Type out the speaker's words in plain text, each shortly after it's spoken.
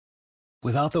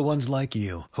Without the ones like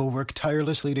you, who work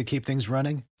tirelessly to keep things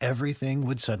running, everything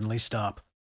would suddenly stop.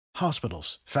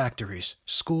 Hospitals, factories,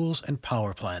 schools, and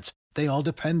power plants, they all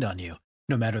depend on you.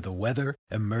 No matter the weather,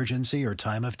 emergency, or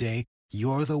time of day,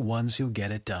 you're the ones who get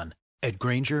it done. At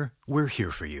Grainger, we're here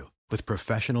for you with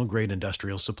professional-grade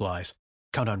industrial supplies.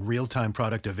 Count on real-time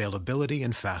product availability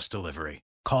and fast delivery.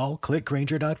 Call, click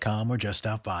Grainger.com, or just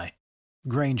stop by.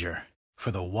 Grainger, for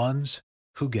the ones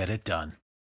who get it done.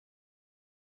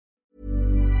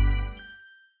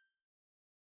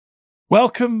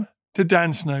 Welcome to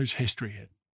Dan Snow's History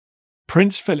Hit.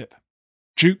 Prince Philip,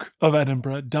 Duke of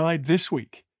Edinburgh, died this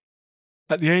week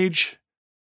at the age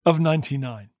of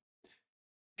 99.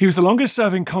 He was the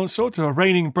longest-serving consort to a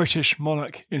reigning British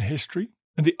monarch in history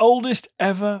and the oldest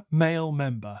ever male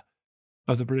member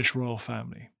of the British royal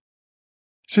family.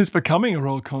 Since becoming a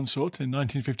royal consort in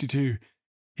 1952,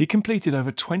 he completed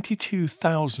over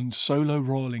 22,000 solo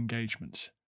royal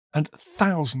engagements and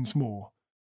thousands more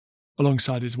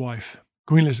alongside his wife,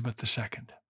 Queen Elizabeth II.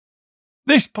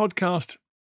 This podcast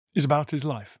is about his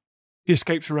life. He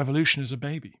escaped a revolution as a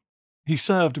baby. He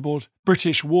served aboard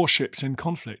British warships in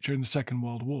conflict during the Second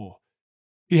World War.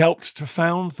 He helped to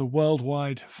found the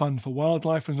Worldwide Fund for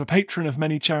Wildlife and was a patron of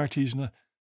many charities and a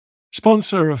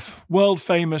sponsor of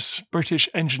world-famous British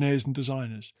engineers and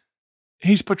designers.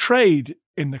 He's portrayed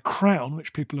in The Crown,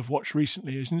 which people have watched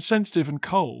recently, as insensitive and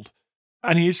cold,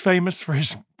 and he is famous for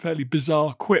his fairly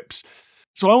bizarre quips.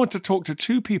 So I want to talk to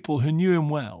two people who knew him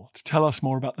well to tell us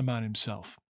more about the man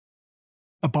himself.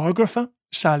 A biographer,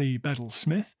 Sally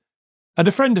Bedell-Smith, and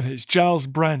a friend of his, Giles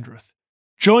Brandreth,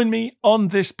 join me on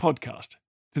this podcast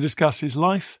to discuss his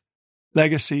life,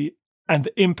 legacy, and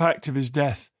the impact of his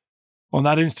death on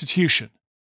that institution,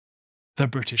 the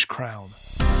British Crown.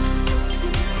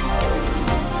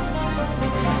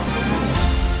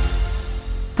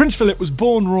 Prince Philip was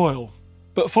born royal,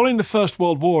 but following the First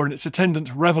World War and its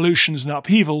attendant revolutions and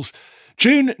upheavals,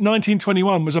 June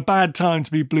 1921 was a bad time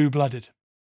to be blue-blooded.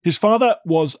 His father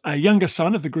was a younger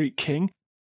son of the Greek king,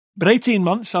 but 18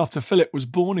 months after Philip was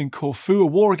born in Corfu, a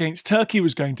war against Turkey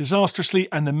was going disastrously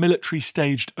and the military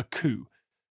staged a coup.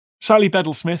 Sally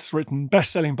Bedell-Smith's written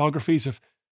best-selling biographies of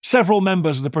several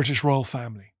members of the British royal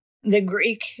family. The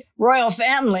Greek royal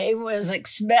family was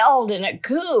expelled in a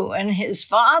coup, and his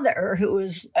father, who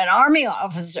was an army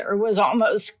officer, was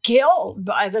almost killed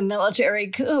by the military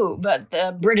coup. But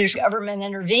the British government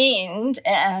intervened,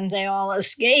 and they all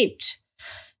escaped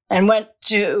and went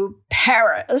to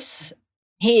Paris.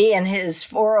 He and his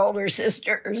 4 older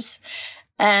sisters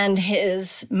and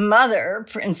his mother,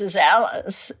 Princess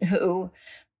Alice, who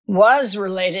was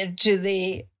related to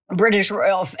the British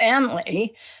royal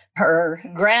family. Her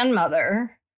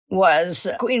grandmother was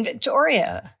Queen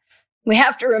Victoria. We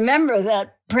have to remember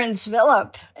that Prince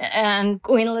Philip and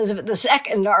Queen Elizabeth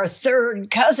II are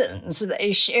third cousins.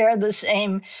 They share the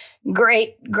same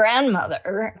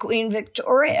great-grandmother, Queen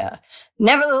Victoria.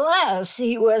 Nevertheless,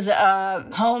 he was a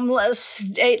homeless,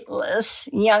 stateless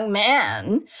young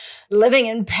man living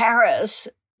in Paris,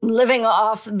 living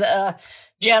off the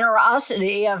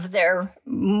generosity of their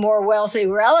more wealthy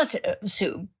relatives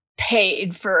who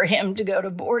paid for him to go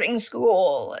to boarding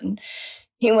school, and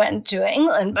he went to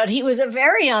England, but he was a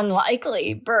very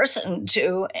unlikely person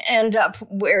to end up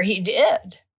where he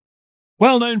did.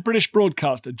 Well-known British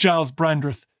broadcaster Giles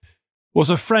Brandreth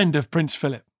was a friend of Prince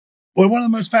Philip. Well, one of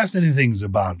the most fascinating things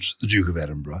about the Duke of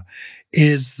Edinburgh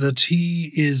is that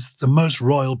he is the most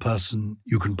royal person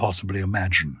you can possibly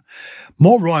imagine.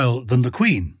 More royal than the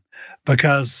Queen,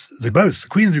 because the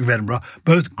Queen and the Duke of Edinburgh,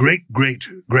 both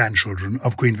great-great-grandchildren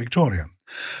of Queen Victoria.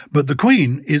 But the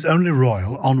Queen is only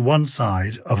royal on one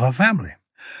side of her family,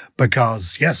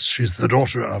 because, yes, she's the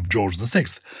daughter of George VI,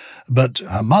 but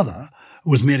her mother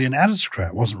was merely an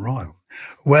aristocrat, wasn't royal.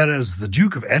 Whereas the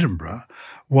Duke of Edinburgh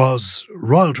was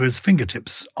royal to his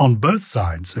fingertips on both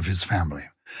sides of his family,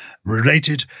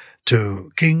 related to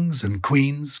kings and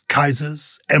queens,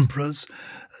 kaisers, emperors.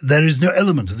 There is no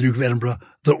element of the Duke of Edinburgh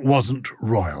that wasn't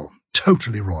royal,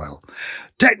 totally royal.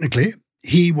 Technically,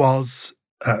 he was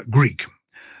Greek.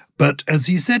 But as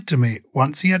he said to me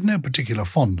once, he had no particular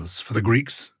fondness for the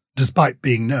Greeks, despite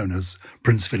being known as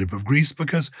Prince Philip of Greece,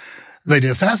 because they'd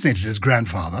assassinated his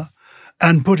grandfather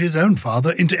and put his own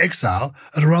father into exile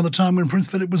at around the time when Prince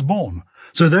Philip was born.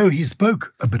 So though he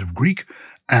spoke a bit of Greek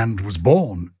and was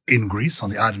born in Greece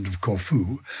on the island of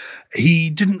Corfu,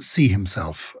 he didn't see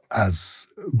himself as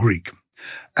Greek.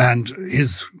 And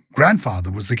his grandfather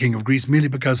was the king of Greece merely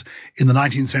because in the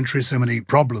 19th century, so many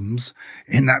problems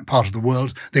in that part of the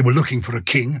world, they were looking for a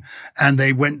king. And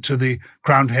they went to the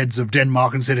crowned heads of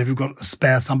Denmark and said, have you got a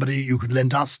spare somebody you could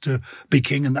lend us to be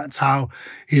king? And that's how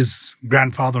his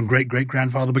grandfather and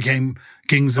great-great-grandfather became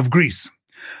kings of Greece.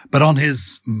 But on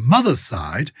his mother's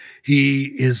side, he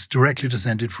is directly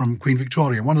descended from Queen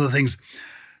Victoria. One of the things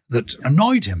that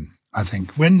annoyed him, I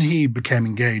think, when he became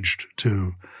engaged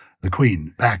to the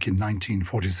Queen back in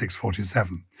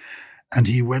 1946-47, and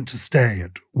he went to stay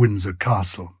at Windsor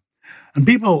Castle. And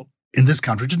people in this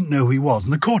country didn't know who he was,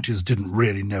 and the courtiers didn't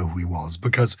really know who he was,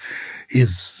 because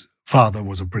his father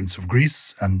was a prince of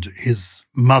Greece, and his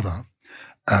mother,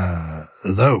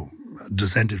 though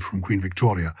descended from Queen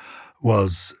Victoria,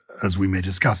 was, as we may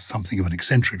discuss, something of an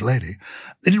eccentric lady.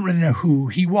 They didn't really know who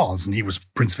he was, and he was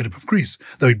Prince Philip of Greece.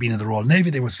 Though he'd been in the Royal Navy,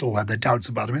 they were still had their doubts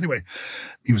about him anyway.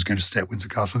 He was going to stay at Windsor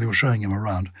Castle. They were showing him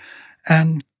around.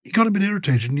 And he got a bit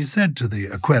irritated, and he said to the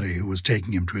equerry who was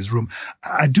taking him to his room,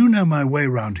 I do know my way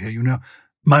round here, you know.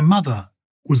 My mother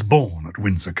was born at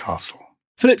Windsor Castle.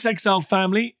 Philip's exiled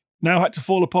family now had to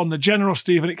fall upon the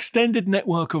generosity of an extended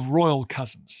network of royal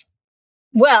cousins.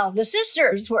 Well, the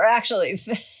sisters were actually,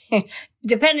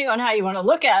 depending on how you want to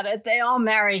look at it, they all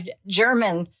married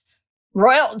German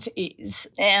royalties,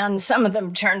 and some of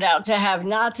them turned out to have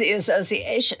Nazi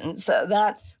associations, so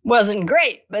that wasn't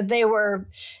great, but they were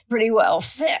pretty well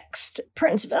fixed.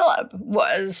 Prince Philip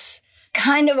was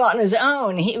kind of on his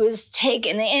own. He was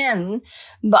taken in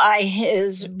by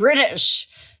his British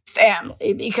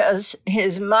family because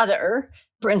his mother,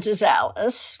 Princess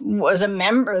Alice, was a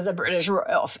member of the British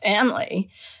royal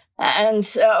family. And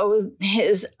so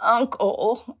his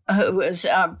uncle, who was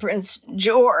Prince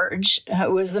George,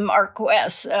 who was the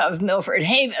Marquess of Milford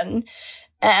Haven,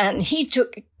 and he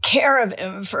took care of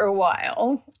him for a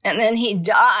while, and then he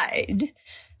died.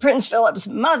 Prince Philip's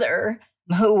mother,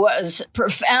 who was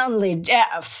profoundly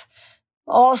deaf,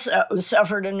 also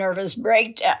suffered a nervous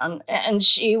breakdown, and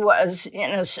she was in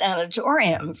a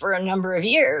sanatorium for a number of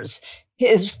years.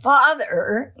 His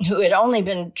father, who had only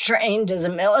been trained as a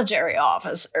military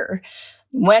officer,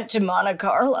 went to Monte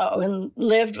Carlo and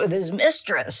lived with his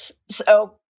mistress.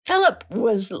 So Philip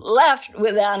was left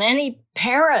without any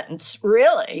parents,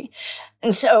 really.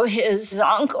 And so his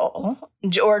uncle,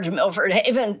 George Milford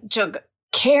Haven, took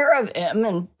care of him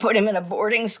and put him in a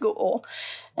boarding school.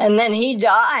 And then he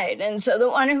died. And so the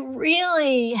one who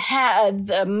really had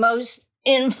the most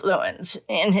influence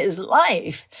in his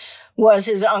life was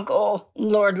his uncle,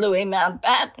 Lord Louis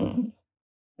Mountbatten.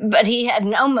 But he had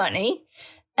no money,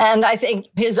 and I think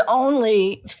his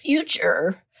only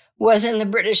future was in the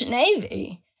British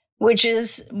Navy, which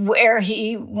is where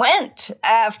he went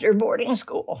after boarding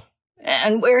school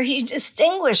and where he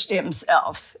distinguished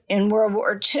himself in World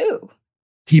War II.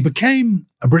 He became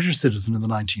a British citizen in the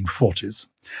 1940s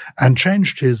and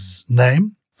changed his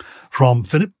name from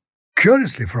Philip.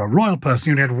 Curiously, for a royal person,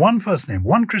 he only had one first name,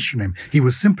 one Christian name. He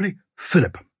was simply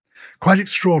Philip. Quite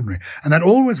extraordinary. And that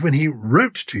always, when he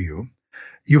wrote to you,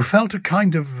 you felt a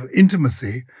kind of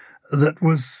intimacy that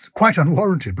was quite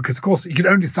unwarranted because, of course, he could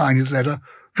only sign his letter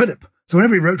Philip. So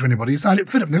whenever he wrote to anybody, he signed it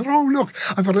Philip. And they thought, oh, look,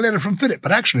 I've got a letter from Philip.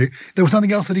 But actually, there was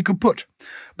something else that he could put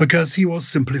because he was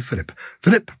simply Philip.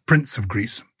 Philip, Prince of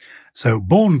Greece. So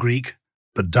born Greek,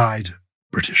 but died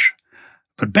British.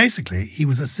 But basically, he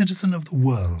was a citizen of the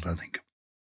world, I think.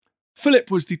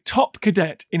 Philip was the top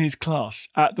cadet in his class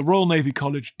at the Royal Navy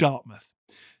College, Dartmouth.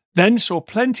 Then saw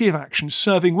plenty of action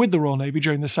serving with the Royal Navy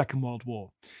during the Second World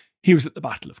War. He was at the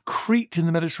Battle of Crete in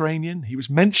the Mediterranean. He was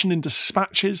mentioned in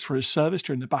dispatches for his service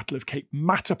during the Battle of Cape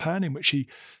Matapan, in which he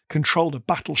controlled a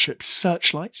battleship's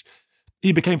searchlight.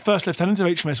 He became First Lieutenant of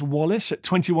HMS Wallace at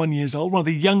 21 years old, one of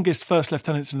the youngest First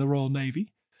Lieutenants in the Royal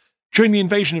Navy. During the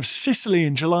invasion of Sicily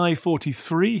in July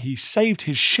 1943, he saved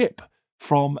his ship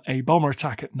from a bomber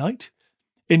attack at night.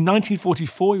 In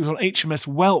 1944, he was on HMS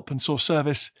Welp and saw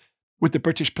service with the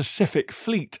British Pacific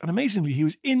Fleet. And amazingly, he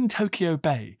was in Tokyo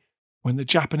Bay when the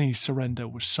Japanese surrender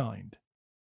was signed.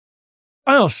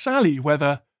 I asked Sally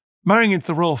whether marrying into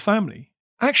the royal family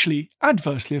actually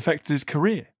adversely affected his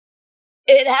career.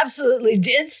 It absolutely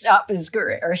did stop his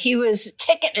career. He was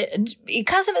ticketed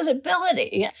because of his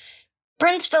ability.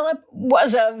 Prince Philip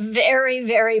was a very,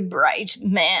 very bright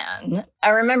man. I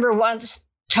remember once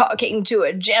talking to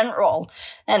a general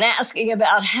and asking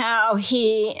about how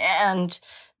he and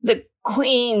the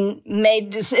Queen made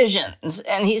decisions.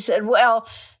 And he said, well,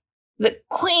 the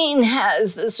Queen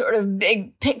has this sort of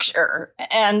big picture,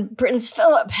 and Prince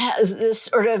Philip has this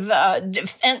sort of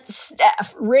defense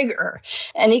staff rigor,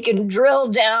 and he can drill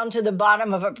down to the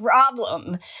bottom of a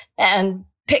problem and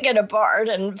pick it apart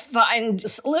and find a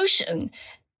solution.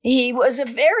 He was a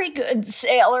very good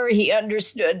sailor. He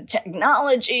understood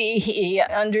technology. He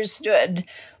understood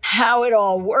how it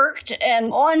all worked.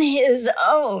 And on his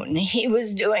own, he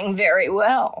was doing very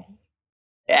well.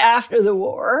 After the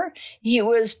war, he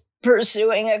was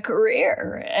pursuing a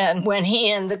career. And when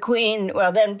he and the Queen,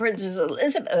 well, then Princess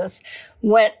Elizabeth,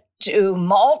 went to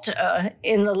Malta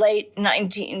in the late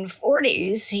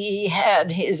 1940s, he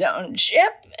had his own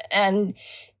ship, and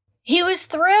he was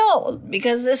thrilled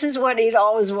because this is what he'd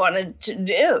always wanted to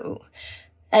do.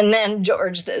 And then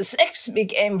George VI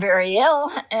became very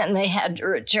ill, and they had to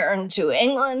return to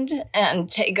England and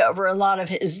take over a lot of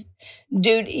his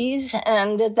duties.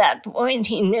 And at that point,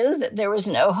 he knew that there was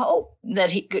no hope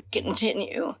that he could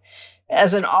continue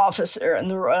as an officer in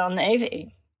the Royal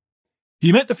Navy.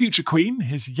 He met the future Queen,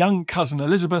 his young cousin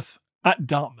Elizabeth, at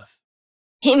Dartmouth.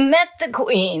 He met the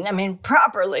Queen,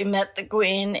 properly met the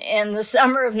Queen in the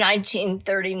summer of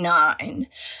 1939,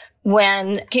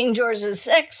 when King George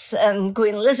VI and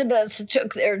Queen Elizabeth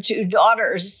took their two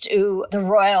daughters to the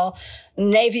Royal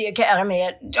Navy Academy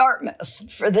at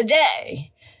Dartmouth for the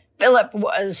day. Philip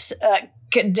was a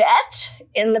cadet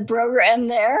in the program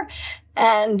there,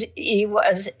 and he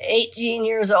was 18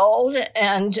 years old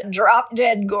and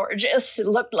drop-dead gorgeous. He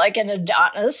looked like an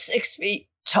Adonis, 6 feet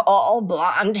tall,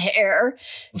 blonde hair,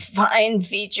 fine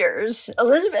features.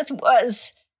 Elizabeth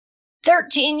was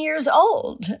 13 years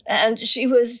old, and she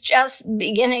was just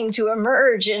beginning to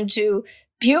emerge into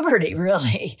puberty,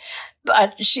 really.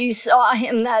 But she saw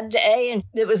him that day, and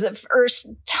it was the first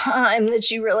time that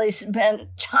she really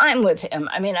spent time with him.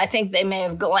 I think they may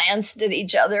have glanced at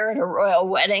each other at a royal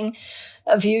wedding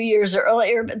a few years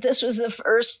earlier, but this was the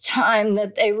first time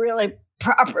that they really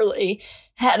properly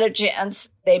had a chance.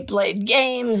 They played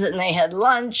games, and they had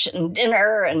lunch and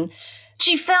dinner, and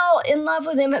she fell in love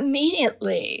with him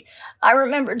immediately. I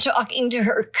remember talking to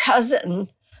her cousin,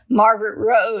 Margaret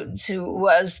Rhodes, who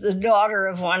was the daughter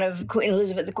of one of Queen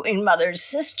Elizabeth, the Queen Mother's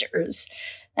sisters.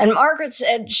 And Margaret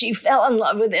said she fell in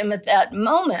love with him at that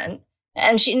moment,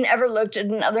 and she never looked at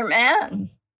another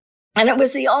man. And it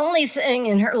was the only thing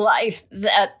in her life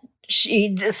that she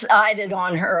decided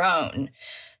on her own.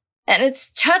 And it's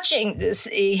touching to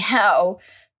see how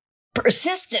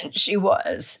persistent she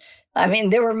was.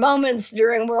 There were moments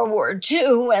during World War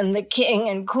II when the king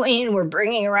and queen were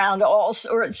bringing around all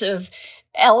sorts of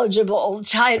eligible,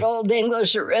 titled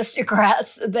English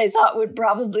aristocrats that they thought would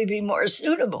probably be more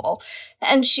suitable.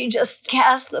 And she just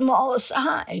cast them all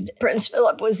aside. Prince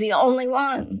Philip was the only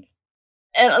one.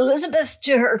 And Elizabeth,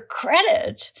 to her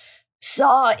credit,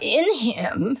 saw in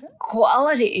him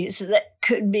qualities that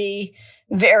could be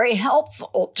very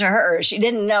helpful to her. She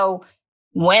didn't know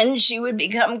when she would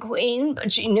become queen,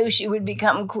 but she knew she would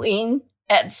become queen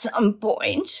at some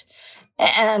point.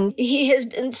 And he has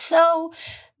been so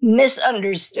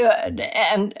misunderstood,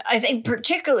 and I think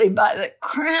particularly by the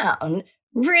Crown,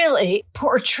 really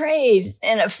portrayed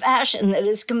in a fashion that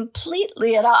is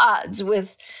completely at odds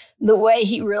with the way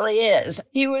he really is.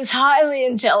 He was highly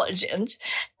intelligent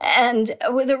and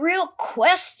with a real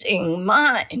questing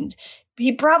mind.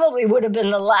 He probably would have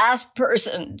been the last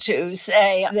person to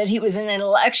say that he was an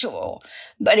intellectual,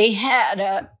 but he had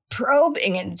a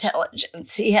probing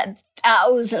intelligence. He had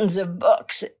thousands of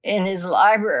books in his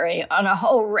library on a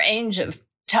whole range of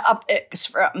topics,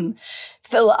 from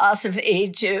philosophy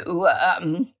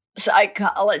to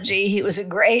psychology. He was a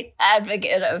great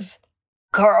advocate of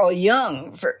Carl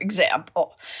Jung, for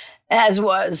example, as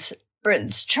was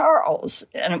Prince Charles.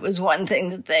 And it was one thing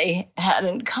that they had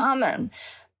in common.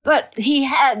 But he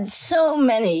had so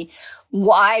many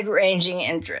wide-ranging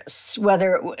interests,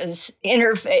 whether it was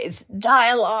interfaith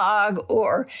dialogue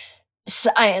or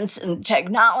science and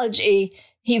technology.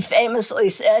 He famously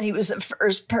said he was the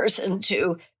first person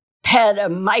to pet a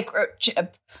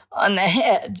microchip on the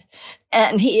head.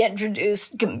 And he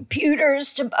introduced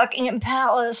computers to Buckingham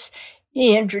Palace.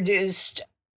 He introduced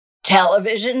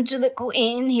television to the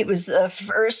Queen. He was the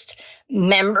first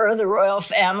member of the royal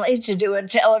family to do a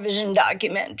television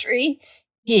documentary.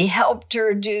 He helped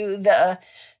her do the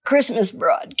Christmas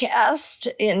broadcast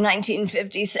in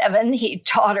 1957. He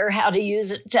taught her how to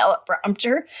use a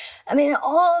teleprompter.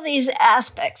 All these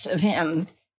aspects of him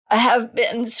have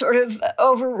been sort of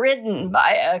overridden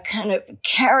by a kind of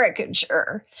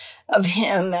caricature of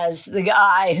him as the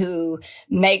guy who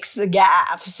makes the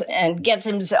gaffes and gets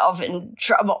himself in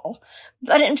trouble.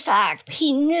 But in fact,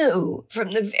 he knew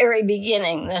from the very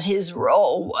beginning that his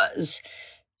role was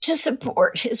to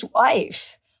support his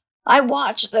wife. I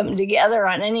watched them together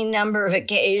on any number of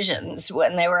occasions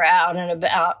when they were out and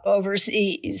about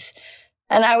overseas.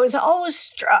 And I was always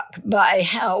struck by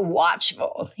how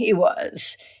watchful he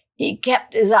was. He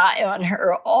kept his eye on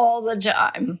her all the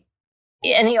time.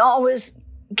 And he always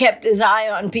kept his eye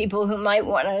on people who might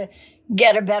want to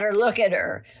get a better look at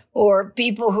her, or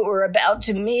people who were about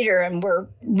to meet her and were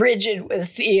rigid with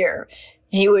fear.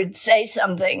 He would say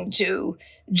something to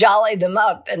jolly them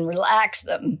up and relax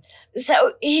them.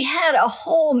 So he had a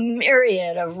whole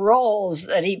myriad of roles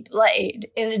that he played,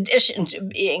 in addition to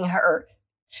being her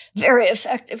very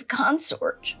effective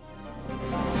consort.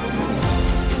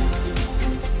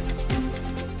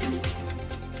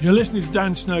 You're listening to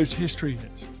Dan Snow's History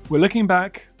Hit. We're looking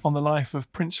back on the life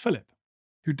of Prince Philip,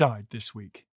 who died this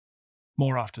week.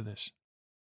 More after this.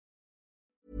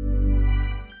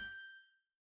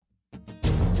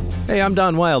 Hey, I'm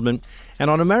Don Wildman, and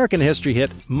on American History Hit,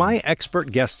 my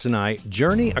expert guests and I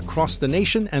journey across the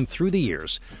nation and through the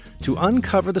years to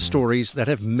uncover the stories that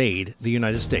have made the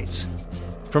United States.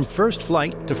 From first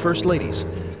flight to first ladies,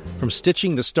 from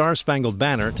stitching the Star-Spangled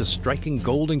Banner to striking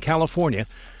gold in California,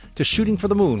 to shooting for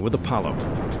the moon with Apollo.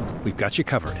 We've got you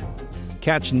covered.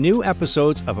 Catch new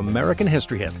episodes of American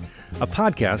History Hit, a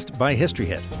podcast by History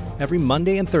Hit, every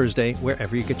Monday and Thursday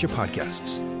wherever you get your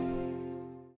podcasts.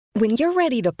 When you're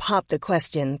ready to pop the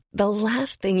question, the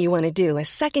last thing you want to do is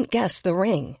second-guess the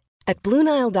ring. At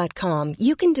BlueNile.com,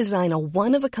 you can design a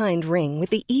one-of-a-kind ring with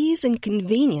the ease and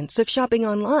convenience of shopping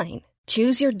online.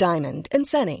 Choose your diamond and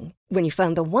setting. When you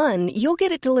find the one, you'll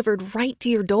get it delivered right to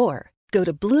your door. Go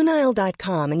to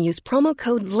BlueNile.com and use promo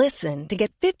code LISTEN to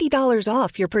get $50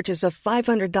 off your purchase of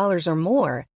 $500 or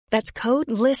more. That's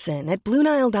code LISTEN at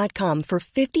BlueNile.com for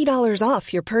 $50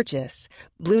 off your purchase.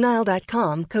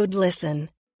 BlueNile.com, code LISTEN.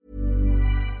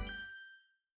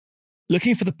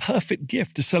 Looking for the perfect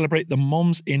gift to celebrate the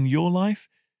moms in your life?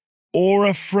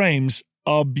 Aura frames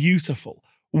are beautiful,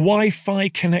 Wi-Fi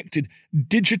connected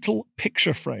digital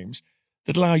picture frames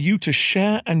that allow you to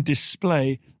share and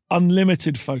display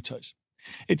unlimited photos.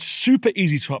 It's super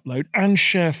easy to upload and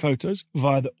share photos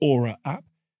via the Aura app.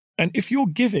 And if you're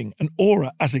giving an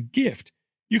Aura as a gift,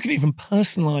 you can even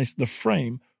personalize the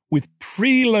frame with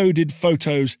preloaded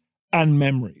photos and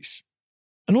memories.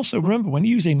 And also remember, when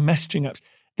you're using messaging apps,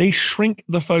 they shrink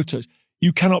the photos.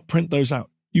 You cannot print those out.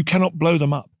 You cannot blow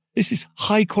them up. This is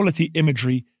high quality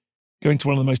imagery going to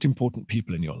one of the most important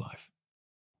people in your life.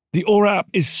 The Aura app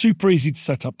is super easy to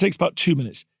set up. It takes about 2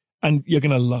 minutes, and you're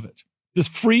going to love it. There's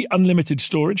free unlimited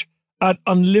storage, add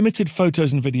unlimited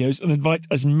photos and videos, and invite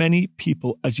as many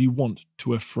people as you want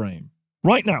to a frame.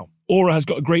 Right now, Aura has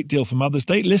got a great deal for Mother's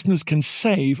Day. Listeners can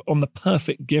save on the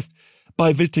perfect gift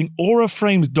by visiting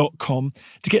auraframes.com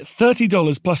to get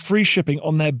 $30 plus free shipping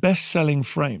on their best-selling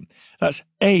frame. That's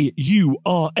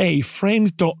AURA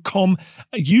frames.com.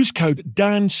 Use code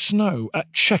DANSNOW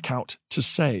at checkout to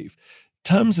save.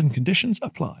 Terms and conditions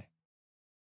apply.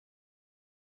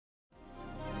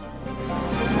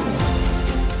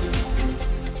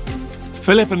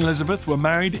 Philip and Elizabeth were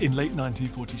married in late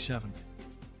 1947.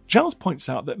 Giles points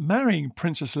out that marrying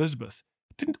Princess Elizabeth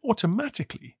didn't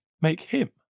automatically make him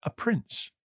a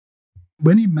prince.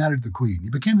 When he married the Queen, he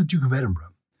became the Duke of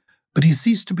Edinburgh, but he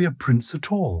ceased to be a prince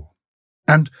at all.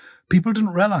 And people didn't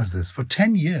realise this. For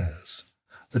 10 years,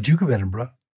 the Duke of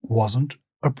Edinburgh wasn't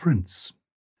a prince.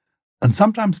 And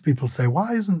sometimes people say,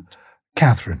 why isn't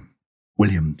Catherine,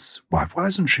 William's wife, why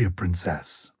isn't she a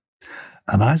princess?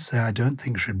 And I say, I don't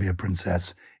think she'd be a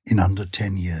princess in under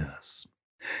 10 years.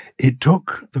 It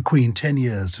took the Queen 10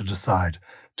 years to decide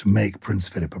to make Prince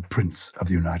Philip a prince of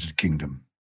the United Kingdom.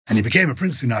 And he became a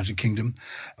prince of the United Kingdom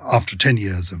after 10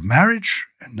 years of marriage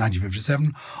in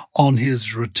 1957 on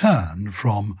his return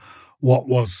from what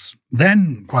was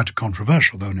then quite a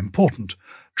controversial, though an important,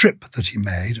 trip that he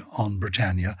made on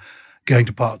Britannia, going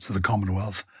to parts of the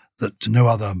Commonwealth that no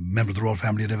other member of the royal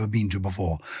family had ever been to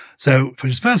before. So for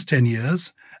his first 10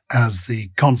 years as the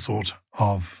consort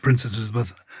of Princess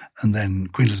Elizabeth and then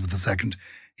Queen Elizabeth II,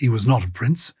 he was not a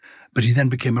prince, but he then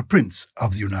became a prince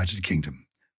of the United Kingdom.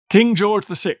 King George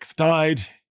VI died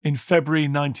in February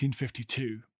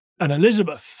 1952, and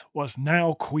Elizabeth was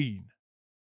now queen.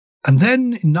 And then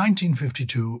in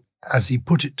 1952, as he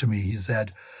put it to me, he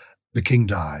said, the king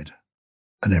died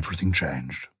and everything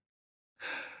changed.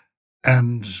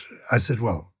 And I said,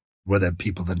 well, were there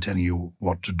people then telling you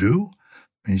what to do?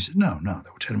 And he said, no, they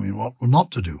were telling me what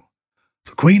not to do.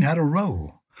 The Queen had a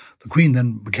role. The Queen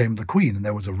then became the Queen, and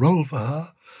there was a role for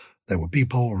her. There were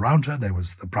people around her. There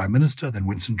was the Prime Minister, then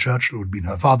Winston Churchill, who had been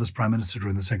her father's Prime Minister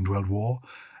during the Second World War,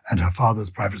 and her father's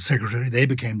private secretary. They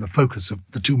became the focus of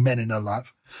the two men in her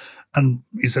life. And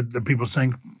he said, the people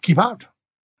saying, keep out.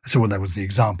 I said, well, there was the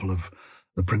example of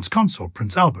the Prince Consort,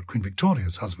 Prince Albert, Queen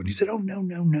Victoria's husband. He said, oh,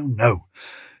 no.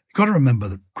 You've got to remember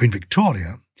that Queen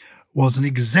Victoria was an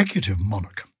executive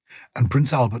monarch, and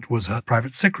Prince Albert was her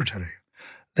private secretary.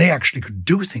 They actually could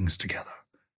do things together.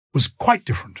 It was quite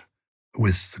different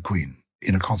with the Queen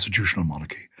in a constitutional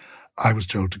monarchy. I was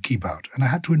told to keep out, and I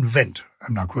had to invent,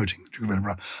 I'm now quoting the Duke of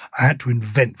Edinburgh, I had to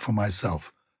invent for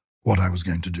myself what I was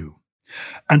going to do.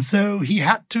 And so he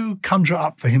had to conjure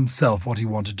up for himself what he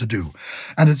wanted to do.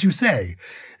 And as you say,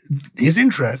 his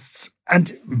interests,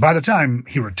 and by the time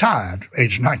he retired,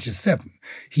 age 97,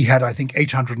 he had, I think,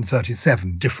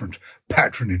 837 different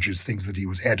patronages, things that he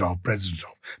was head of, president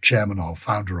of, chairman of,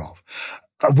 founder of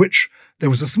which there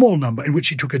was a small number in which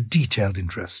he took a detailed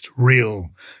interest, real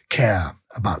care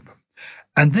about them.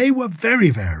 And they were very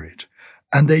varied.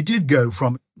 And they did go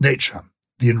from nature,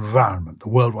 the environment, the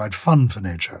Worldwide Fund for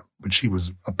Nature, which he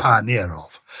was a pioneer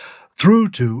of, through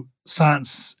to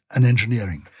science and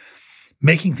engineering,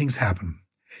 making things happen.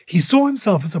 He saw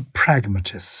himself as a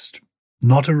pragmatist,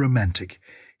 not a romantic.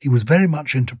 He was very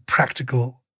much into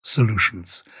practical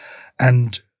solutions.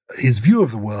 And his view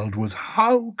of the world was,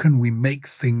 how can we make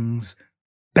things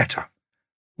better?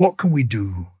 What can we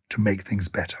do to make things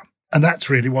better? And that's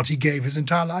really what he gave his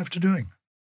entire life to doing.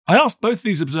 I asked both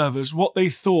these observers what they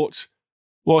thought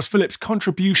was Philip's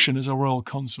contribution as a royal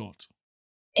consort.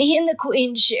 He and the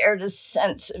Queen shared a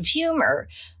sense of humor.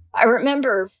 I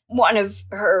remember one of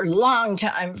her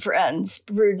longtime friends,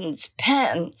 Prudence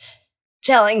Penn,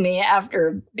 telling me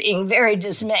after being very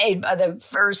dismayed by the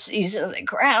first season of The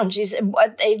Crown, she said,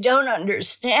 what they don't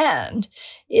understand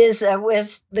is that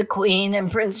with the Queen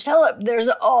and Prince Philip, there's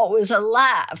always a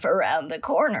laugh around the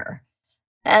corner.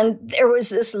 And there was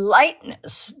this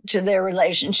lightness to their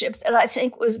relationship that I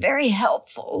think was very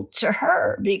helpful to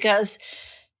her because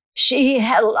she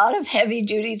had a lot of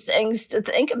heavy-duty things to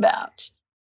think about.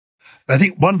 I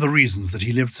think one of the reasons that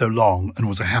he lived so long and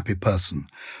was a happy person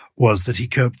was that he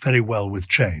coped very well with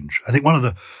change. I think one of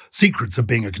the secrets of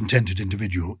being a contented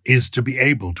individual is to be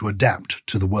able to adapt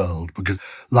to the world because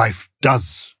life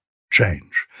does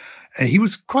change. He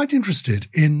was quite interested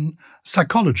in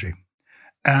psychology.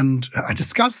 And I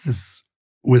discussed this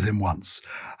with him once,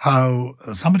 how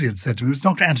somebody had said to me, it was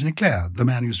Dr. Anthony Clare, the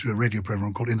man who used to do a radio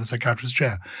program called In the Psychiatrist's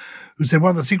Chair, who said one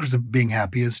of the secrets of being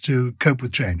happy is to cope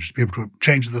with change, to be able to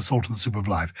change the salt and the soup of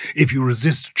life. If you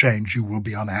resist change, you will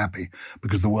be unhappy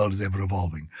because the world is ever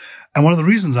evolving. And one of the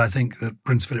reasons I think that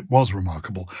Prince Philip was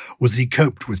remarkable was that he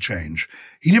coped with change.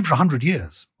 He lived for 100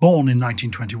 years, born in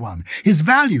 1921. His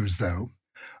values, though,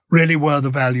 really were the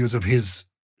values of his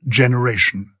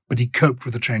generation, but he coped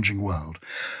with the changing world.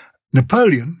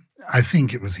 Napoleon, I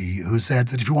think it was he, who said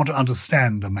that if you want to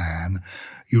understand a man,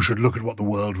 you should look at what the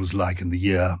world was like in the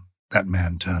year that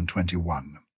man turned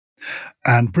 21.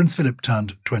 And Prince Philip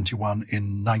turned 21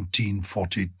 in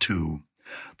 1942,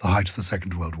 the height of the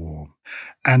Second World War.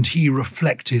 And he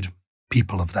reflected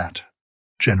people of that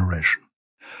generation.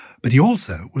 But he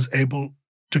also was able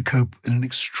to cope in an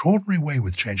extraordinary way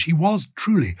with change. He was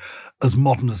truly as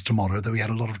modern as tomorrow, though he had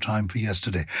a lot of time for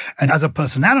yesterday. And as a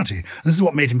personality, this is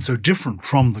what made him so different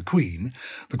from the Queen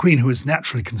who is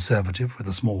naturally conservative with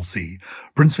a small c.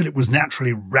 Prince Philip was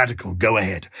naturally radical, go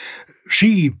ahead.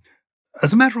 She,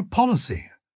 as a matter of policy,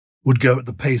 would go at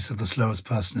the pace of the slowest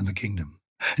person in the kingdom.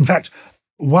 In fact,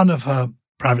 one of her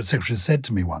private secretaries said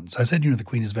to me once, I said, the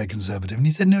Queen is very conservative. And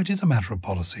he said, no, it is a matter of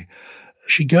policy.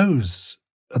 She goes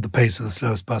at the pace of the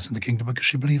slowest person in the kingdom because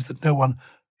she believes that no one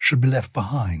should be left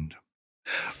behind.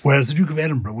 Whereas the Duke of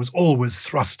Edinburgh was always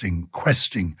thrusting,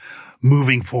 questing,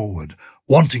 moving forward,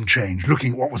 wanting change,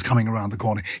 looking at what was coming around the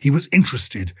corner. He was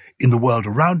interested in the world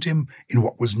around him, in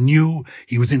what was new.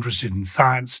 He was interested in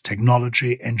science,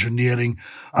 technology, engineering.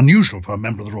 Unusual for a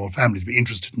member of the royal family to be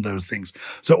interested in those things.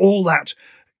 So all that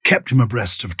kept him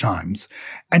abreast of times.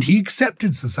 And he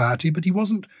accepted society, but he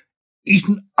wasn't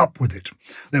eaten up with it.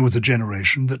 There was a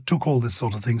generation that took all this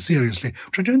sort of thing seriously,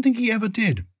 which I don't think he ever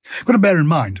did. You've got to bear in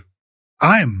mind,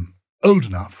 I am old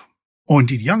enough, or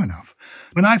indeed young enough.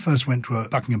 When I first went to a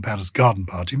Buckingham Palace garden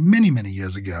party many, many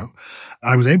years ago,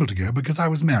 I was able to go because I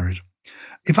was married.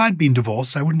 If I'd been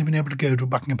divorced, I wouldn't have been able to go to a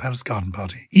Buckingham Palace garden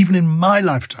party. Even in my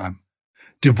lifetime,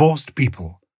 divorced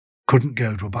people couldn't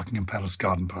go to a Buckingham Palace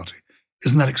garden party.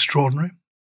 Isn't that extraordinary?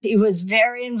 He was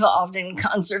very involved in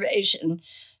conservation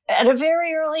at a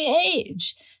very early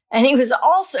age. And he was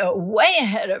also way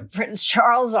ahead of Prince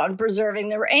Charles on preserving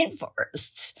the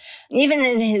rainforests, even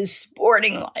in his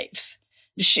sporting life,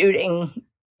 shooting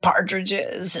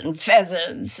partridges and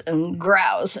pheasants and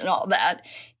grouse and all that.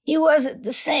 He was at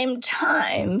the same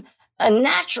time a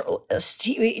naturalist.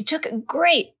 He took a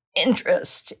great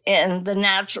interest in the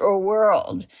natural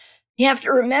world. You have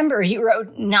to remember he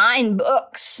wrote 9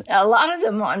 books, a lot of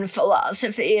them on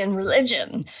philosophy and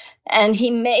religion, and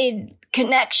he made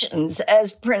connections,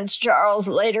 as Prince Charles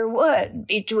later would,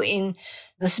 between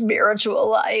the spiritual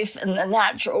life and the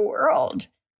natural world.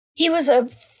 He was a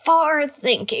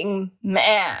far-thinking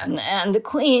man, and the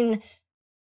Queen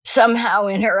somehow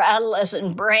in her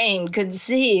adolescent brain could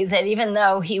see that even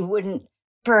though he wouldn't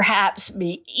perhaps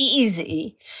be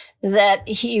easy, that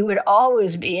he would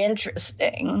always be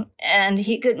interesting and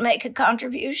he could make a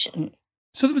contribution.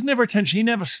 So there was never a tension. He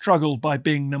never struggled by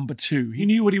being number 2. He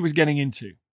knew what he was getting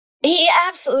into. He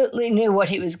absolutely knew what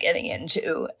he was getting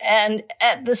into. And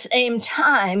at the same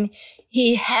time,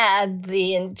 he had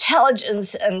the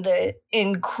intelligence and the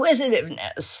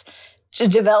inquisitiveness to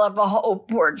develop a whole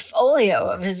portfolio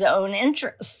of his own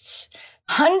interests.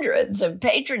 Hundreds of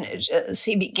patronages.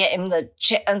 He became the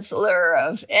Chancellor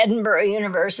of Edinburgh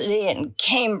University and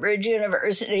Cambridge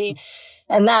University,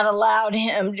 and that allowed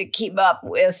him to keep up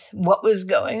with what was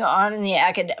going on in the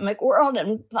academic world.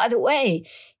 And by the way,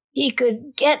 he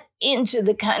could get into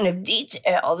the kind of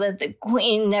detail that the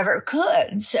Queen never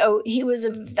could. So he was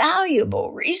a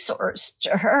valuable resource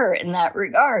to her in that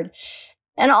regard.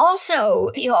 And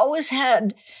also, he always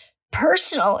had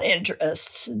personal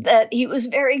interests that he was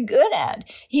very good at.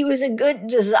 He was a good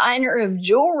designer of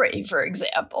jewelry, for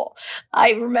example.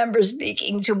 I remember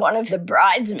speaking to one of the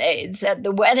bridesmaids at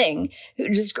the wedding who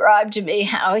described to me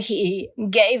how he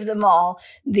gave them all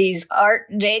these Art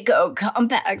Deco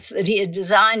compacts that he had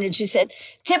designed. And she said,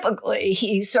 typically,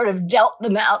 he sort of dealt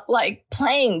them out like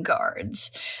playing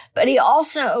cards. But he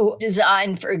also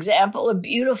designed, for example, a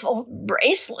beautiful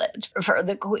bracelet for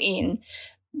the Queen.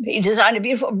 He designed a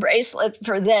beautiful bracelet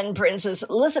for then Princess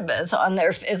Elizabeth on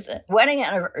their 5th wedding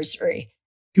anniversary.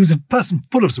 He was a person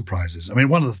full of surprises. I mean,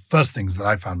 one of the first things that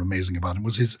I found amazing about him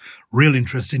was his real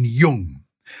interest in Jung.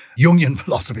 Jungian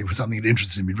philosophy was something that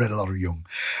interested him. He'd read a lot of Jung.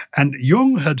 And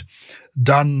Jung had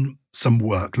done some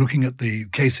work looking at the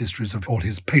case histories of all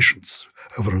his patients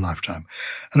over a lifetime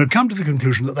and had come to the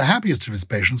conclusion that the happiest of his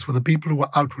patients were the people who were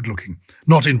outward-looking,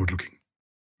 not inward-looking.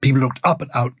 People looked up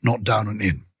and out, not down and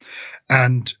in.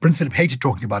 And Prince Philip hated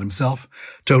talking about himself,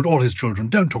 told all his children,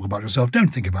 don't talk about yourself, don't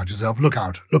think about yourself, look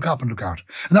out, look up and look out.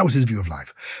 And that was his view of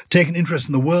life. Take an interest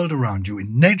in the world around you,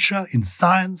 in nature, in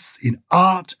science, in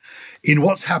art, in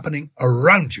what's happening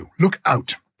around you. Look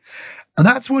out. And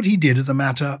that's what he did as a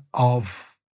matter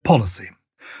of policy.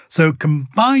 So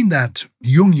combine that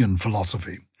Jungian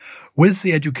philosophy with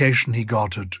the education he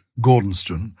got at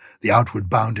Gordonstoun, the outward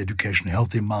bound education,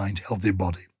 healthy mind, healthy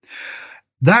body.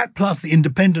 That plus the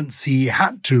independence he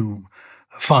had to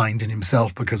find in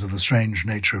himself because of the strange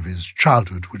nature of his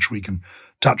childhood, which we can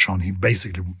touch on. He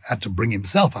basically had to bring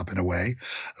himself up in a way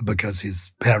because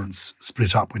his parents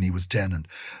split up when he was 10 and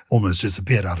almost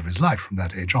disappeared out of his life from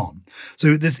that age on.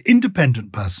 So this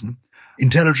independent person,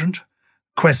 intelligent,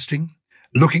 questing,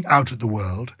 looking out at the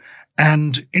world,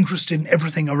 and interested in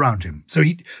everything around him. So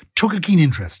he took a keen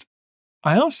interest.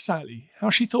 I asked Sally how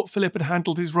she thought Philip had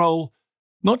handled his role,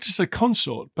 not just as a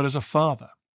consort, but as a father.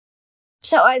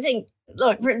 So I think,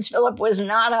 look, Prince Philip was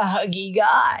not a huggy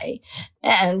guy.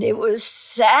 And it was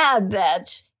sad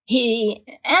that he,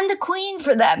 and the Queen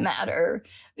for that matter,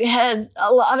 had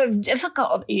a lot of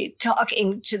difficulty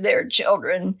talking to their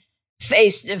children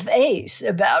face to face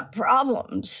about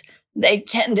problems. They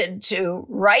tended to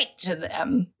write to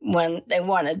them when they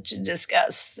wanted to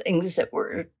discuss things that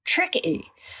were tricky.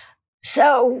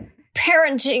 So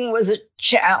parenting was a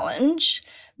challenge,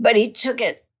 but he took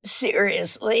it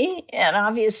seriously and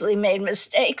obviously made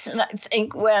mistakes. And I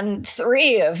think when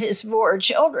 3 of his 4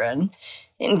 children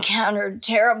encountered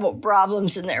terrible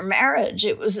problems in their marriage,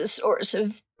 it was a source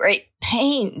of great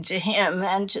pain to him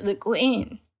and to the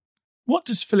Queen. What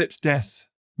does Philip's death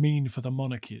mean for the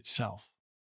monarchy itself?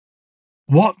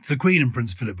 What the Queen and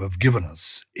Prince Philip have given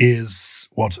us is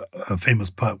what a famous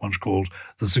poet once called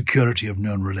the security of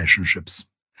known relationships.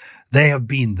 They have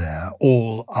been there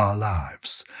all our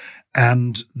lives,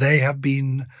 and they have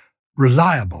been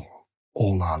reliable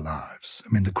all our lives.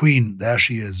 I mean, the Queen, there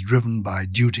she is, driven by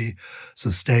duty,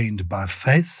 sustained by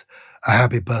faith, a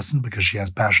happy person because she has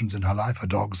passions in her life, her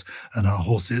dogs and her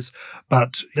horses,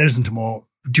 but there isn't a more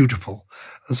dutiful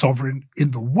sovereign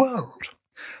in the world.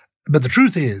 But the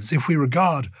truth is, if we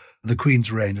regard the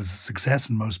Queen's reign as a success,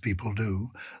 and most people do,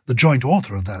 the joint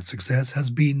author of that success has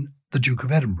been the Duke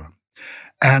of Edinburgh.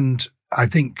 And I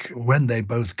think when they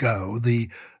both go, the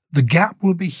gap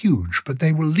will be huge, but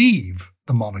they will leave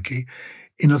the monarchy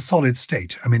in a solid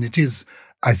state. I mean, it is,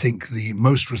 I think, the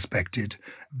most respected,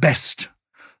 best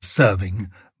serving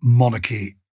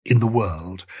monarchy in the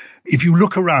world. If you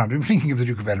look around, I'm thinking of the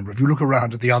Duke of Edinburgh, if you look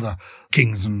around at the other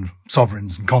kings and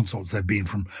sovereigns and consorts there've been,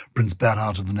 from Prince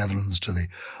Bernhard of the Netherlands to the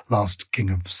last king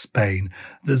of Spain,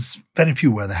 there's very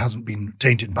few where there hasn't been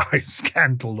tainted by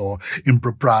scandal or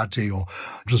impropriety or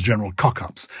just general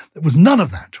cock-ups. There was none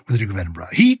of that with the Duke of Edinburgh.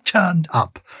 He turned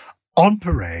up on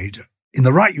parade in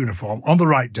the right uniform, on the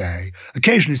right day,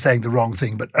 occasionally saying the wrong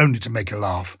thing, but only to make a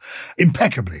laugh,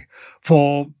 impeccably,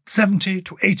 for 70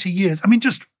 to 80 years. I mean,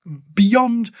 just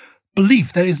beyond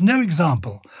belief. There is no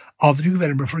example of the Duke of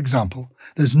Edinburgh, for example.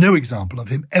 There's no example of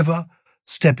him ever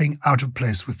stepping out of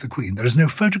place with the Queen. There is no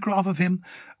photograph of him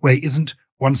where he isn't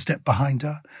one step behind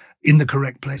her in the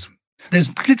correct place.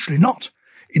 There's literally not.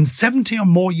 In 70 or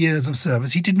more years of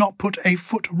service, he did not put a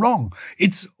foot wrong.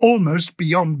 It's almost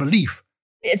beyond belief.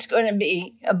 It's going to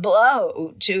be a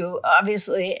blow to,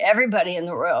 obviously, everybody in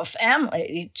the royal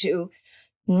family to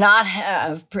not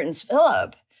have Prince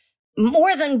Philip.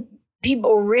 More than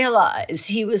people realize,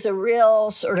 he was a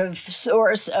real sort of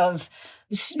source of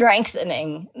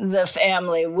strengthening the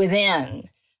family within.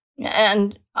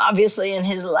 And obviously in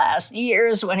his last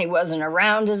years, when he wasn't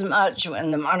around as much,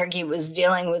 when the monarchy was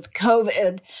dealing with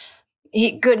COVID,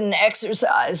 he couldn't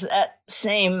exercise that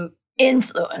same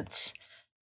influence.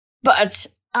 But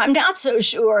I'm not so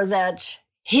sure that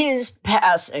his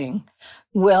passing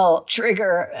will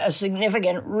trigger a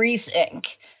significant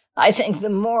rethink. I think the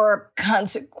more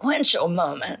consequential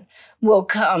moment will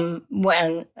come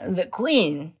when the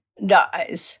Queen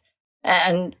dies.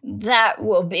 And that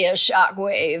will be a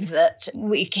shockwave that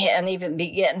we can't even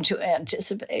begin to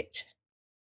anticipate.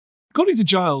 According to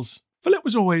Giles, Philip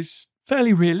was always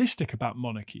fairly realistic about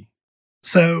monarchy.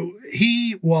 So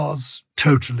he was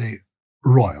totally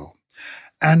royal.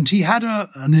 And he had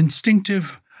an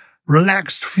instinctive,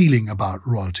 relaxed feeling about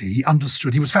royalty. He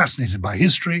understood, he was fascinated by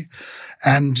history,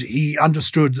 and he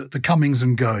understood the comings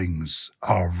and goings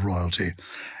of royalty.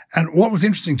 And what was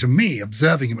interesting to me,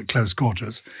 observing him at close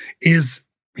quarters, is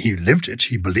he lived it,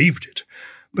 he believed it,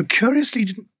 but curiously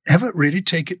didn't ever really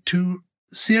take it too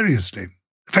seriously.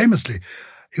 Famously,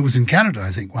 it was in Canada, I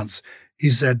think, once,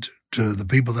 he said to the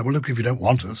people that, well, look, if you don't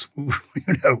want us, we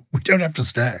don't have to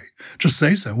stay. Just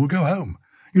say so, we'll go home.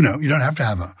 You don't have to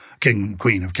have a king and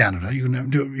queen of Canada. You can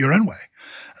do it your own way.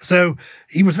 So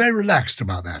he was very relaxed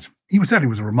about that. He certainly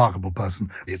was a remarkable person.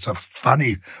 It's a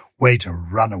funny way to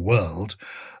run a world,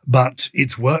 but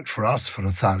it's worked for us for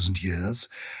 1,000 years,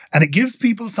 and it gives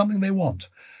people something they want.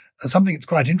 Something that's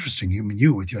quite interesting,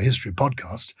 you with your history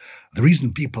podcast, the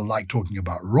reason people like talking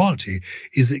about royalty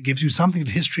is it gives you something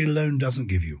that history alone doesn't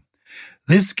give you.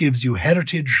 This gives you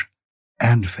heritage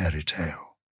and fairy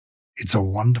tale. It's a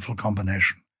wonderful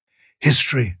combination.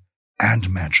 History and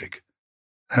magic.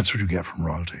 That's what you get from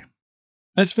royalty.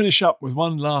 Let's finish up with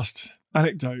one last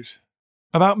anecdote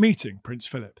about meeting Prince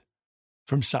Philip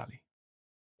from Sally.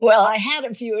 Well, I had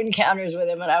a few encounters with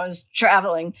him when I was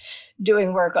traveling,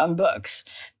 doing work on books.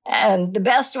 And the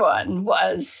best one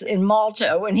was in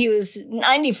Malta when he was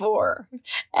 94.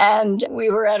 And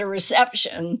we were at a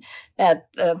reception at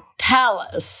the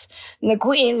palace. And the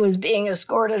Queen was being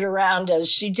escorted around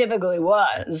as she typically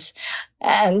was.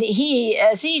 And he,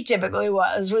 as he typically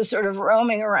was sort of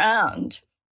roaming around.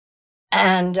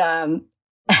 And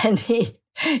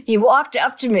he walked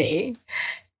up to me.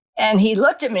 And he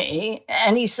looked at me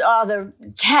and he saw the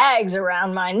tags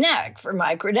around my neck for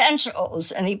my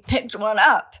credentials, and he picked one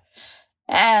up.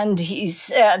 And he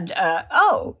said,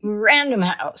 oh, Random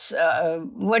House,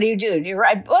 what do you do? Do you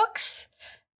write books?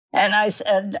 And I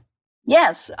said,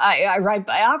 yes, I write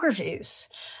biographies.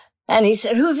 And he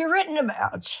said, who have you written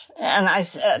about? And I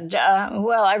said,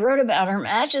 well, I wrote about Her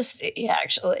Majesty,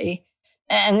 actually.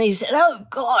 And he said, oh,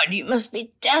 God, you must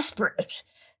be desperate.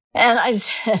 And I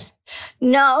said,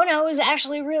 no, it was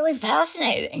actually really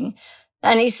fascinating.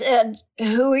 And he said,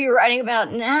 who are you writing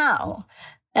about now?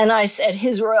 And I said,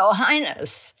 His Royal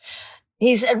Highness.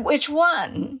 He said, which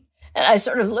one? And I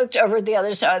sort of looked over at the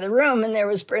other side of the room, and there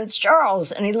was Prince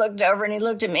Charles. And he looked over and he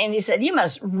looked at me and he said, you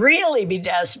must really be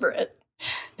desperate.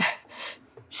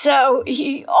 So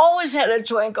he always had a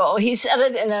twinkle. He said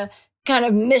it in a kind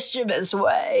of mischievous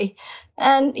way.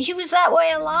 And he was that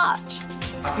way a lot.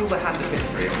 I feel the hand of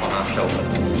history upon our shoulders.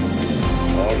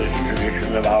 All this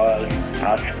tradition of ours,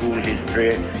 our school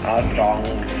history, our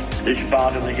songs, this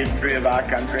part of the history of our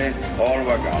country, all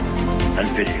were gone and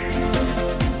finished.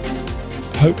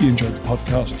 Hope you enjoyed the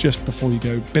podcast. Just before you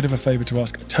go, bit of a favour to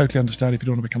ask. I totally understand if you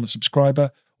don't want to become a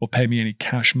subscriber or pay me any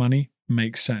cash money,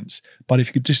 makes sense. But if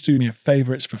you could just do me a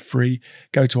favor, it's for free.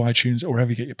 Go to iTunes or wherever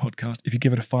you get your podcast. If you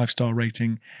give it a 5-star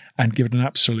rating and give it an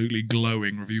absolutely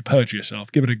glowing review, purge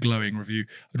yourself, give it a glowing review.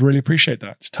 I'd really appreciate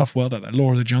that. It's a tough world out there,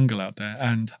 law of the jungle out there,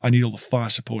 and I need all the fire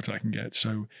support I can get.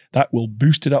 So that will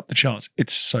boost it up the charts.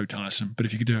 It's so tiresome. But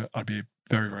if you could do it, I'd be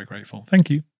very, very grateful. Thank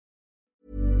you.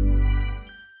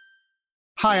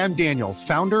 Hi, I'm Daniel,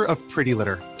 founder of Pretty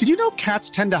Litter. Did you know cats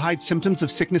tend to hide symptoms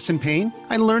of sickness and pain?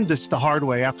 I learned this the hard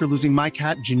way after losing my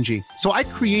cat, Gingy. So I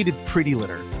created Pretty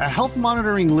Litter, a health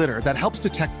monitoring litter that helps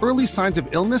detect early signs of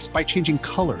illness by changing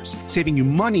colors, saving you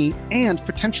money and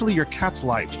potentially your cat's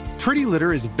life. Pretty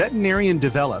Litter is veterinarian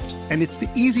developed, and it's the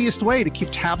easiest way to keep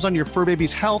tabs on your fur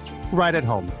baby's health right at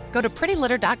home. Go to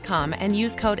prettylitter.com and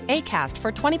use code ACAST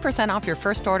for 20% off your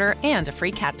first order and a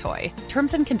free cat toy.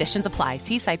 Terms and conditions apply.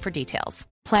 See site for details.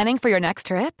 Planning for your next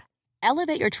trip?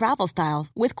 Elevate your travel style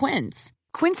with Quince.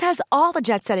 Quince has all the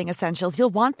jet-setting essentials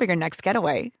you'll want for your next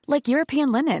getaway, like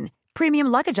European linen, premium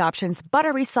luggage options,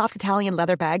 buttery soft Italian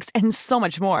leather bags, and so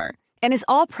much more. And is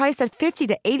all priced at 50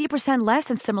 to 80% less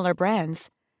than similar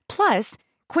brands. Plus,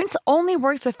 Quince only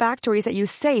works with factories that use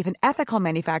safe and ethical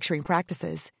manufacturing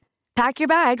practices. Pack your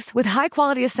bags with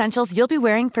high-quality essentials you'll be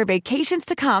wearing for vacations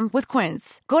to come with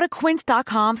Quince. Go to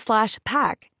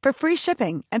quince.com/pack for free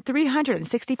shipping and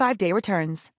 365-day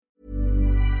returns.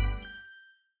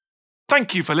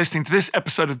 Thank you for listening to this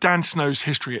episode of Dan Snow's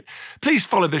History Hit. Please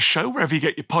follow this show wherever you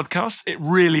get your podcasts. It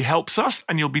really helps us,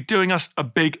 and you'll be doing us a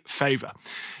big favour.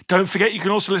 Don't forget, you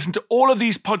can also listen to all of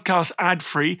these podcasts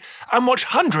ad-free and watch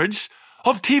hundreds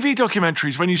of TV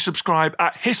documentaries when you subscribe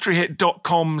at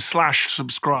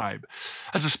historyhit.com/subscribe.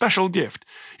 As a special gift,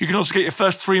 you can also get your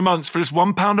first 3 months for just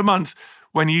 £1 a month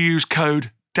when you use code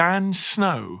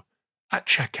DANSNOW at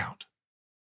checkout.